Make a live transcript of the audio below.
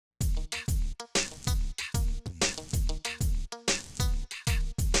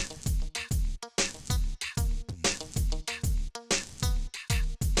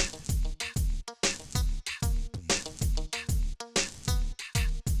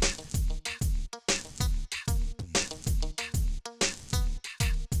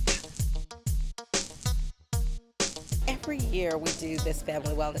Every year we do this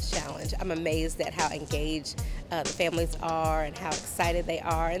Family Wellness Challenge. I'm amazed at how engaged the families are and how excited they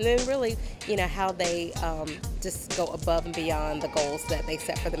are, and then really, how they just go above and beyond the goals that they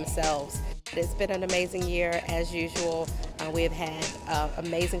set for themselves. It's been an amazing year as usual. We have had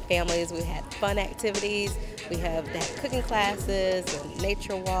amazing families. We've had fun activities. We have had cooking classes and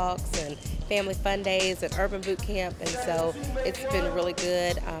nature walks and family fun days and urban boot camp, and so it's been really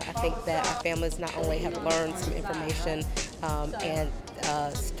good. I think that our families not only have learned some information and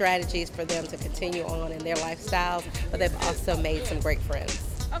strategies for them to continue on in their lifestyles, but they've also made some great friends.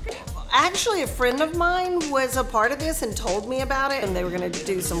 Okay. Actually, a friend of mine was a part of this and told me about it, and they were going to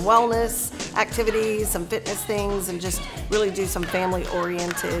do some wellness activities, some fitness things, and just really do some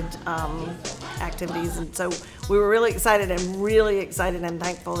family-oriented activities. And so we were really excited and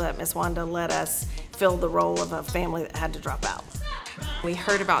thankful that Miss Wanda let us fill the role of a family that had to drop out. We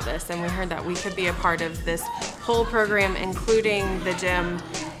heard about this, and we heard that we could be a part of this whole program, including the gym,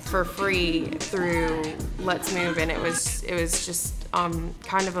 for free through Let's Move, and it was just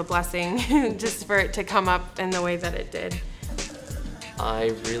kind of a blessing just for it to come up in the way that it did.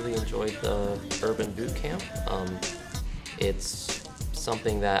 I really enjoyed the urban boot camp. It's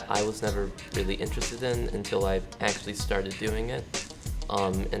something that I was never really interested in until I actually started doing it,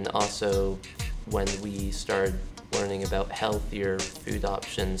 and also when we started learning about healthier food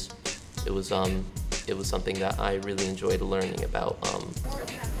options, it was something that I really enjoyed learning about,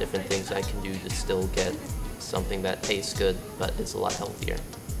 different things I can do to still get something that tastes good but is a lot healthier.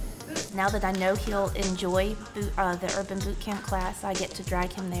 Now that I know he'll enjoy the urban boot camp class, I get to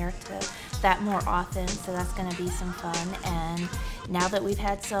drag him there to that more often, so that's going to be some fun. And now that we've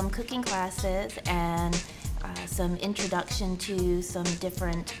had some cooking classes and some introduction to some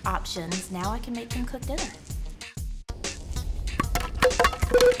different options, now I can make him cook dinner.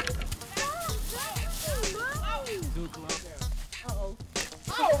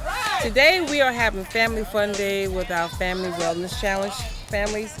 Today we are having Family Fun Day with our Family Wellness Challenge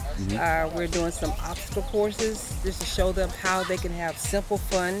families. We're doing some obstacle courses just to show them how they can have simple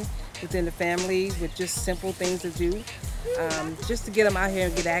fun within the family with just simple things to do, just to get them out here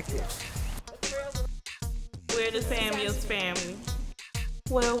and get active. We're the Samuels family.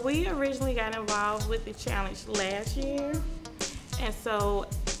 Well, we originally got involved with the challenge last year, and so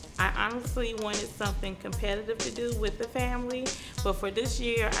I honestly wanted something competitive to do with the family, but for this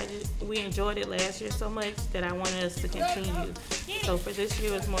year, we enjoyed it last year so much that I wanted us to continue. So for this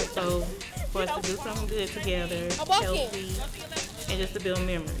year, it's more so for us to do something good together, healthy, and just to build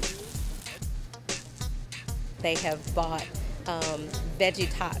memories. They have bought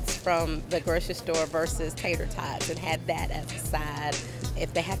veggie tots from the grocery store versus tater tots and had that as a side.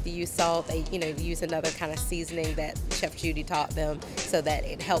 If they have to use salt, they use another kind of seasoning that Chef Judy taught them so that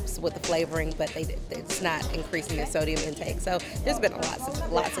it helps with the flavoring, but it's not increasing their sodium intake. So there's been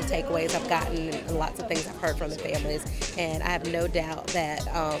lots of takeaways I've gotten and lots of things I've heard from the families, and I have no doubt that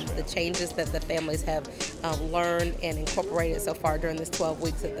the changes that the families have learned and incorporated so far during this 12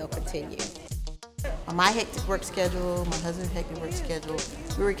 weeks that they'll continue. My hectic work schedule, my husband's hectic work schedule,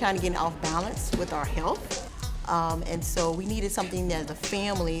 we were kind of getting off balance with our health. And so we needed something as a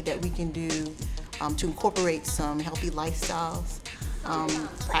family that we can do to incorporate some healthy lifestyles,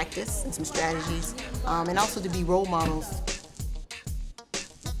 practice and some strategies, and also to be role models.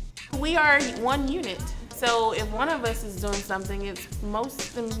 We are one unit, so if one of us is doing something, it's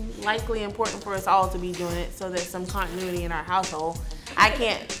most likely important for us all to be doing it so there's some continuity in our household. I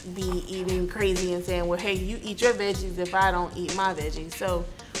can't be eating crazy and saying, well, hey, you eat your veggies if I don't eat my veggies. So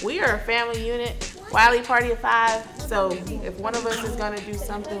we are a family unit, Wiley party of 5, so if one of us is going to do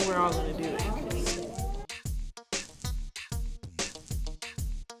something, we're all going to do it.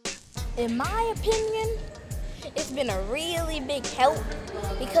 In my opinion, it's been a really big help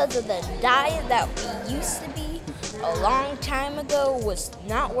because of the diet that we used to be a long time ago was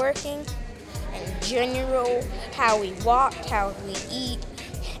not working. In general, how we walked, how we eat,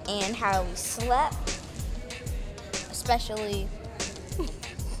 and how we slept, especially.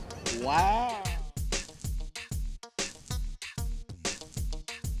 Wow.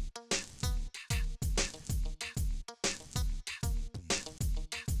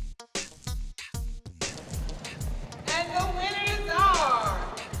 And the winners are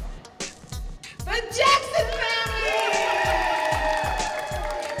the Jackson family!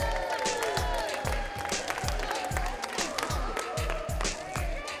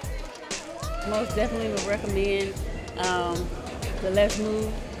 Most definitely would recommend the Let's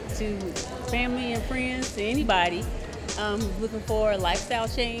Move to family and friends, to anybody who's looking for a lifestyle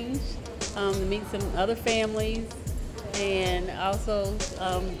change, to meet some other families, and also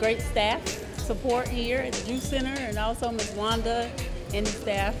great staff, support here at the Juice Center, and also Ms. Wanda and the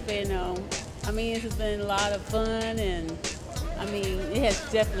staff. And I mean, it has been a lot of fun, and I mean, it has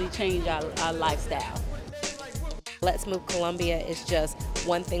definitely changed our lifestyle. Let's Move Columbia is just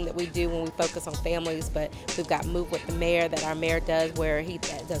one thing that we do when we focus on families, but we've got Move with the Mayor that our mayor does, where he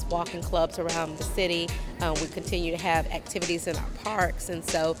does walking clubs around the city. We continue to have activities in our parks, and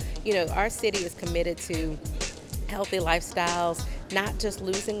so, you know, our city is committed to healthy lifestyles, not just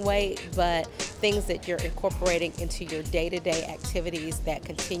losing weight, but things that you're incorporating into your day-to-day activities that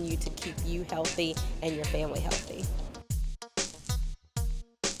continue to keep you healthy and your family healthy.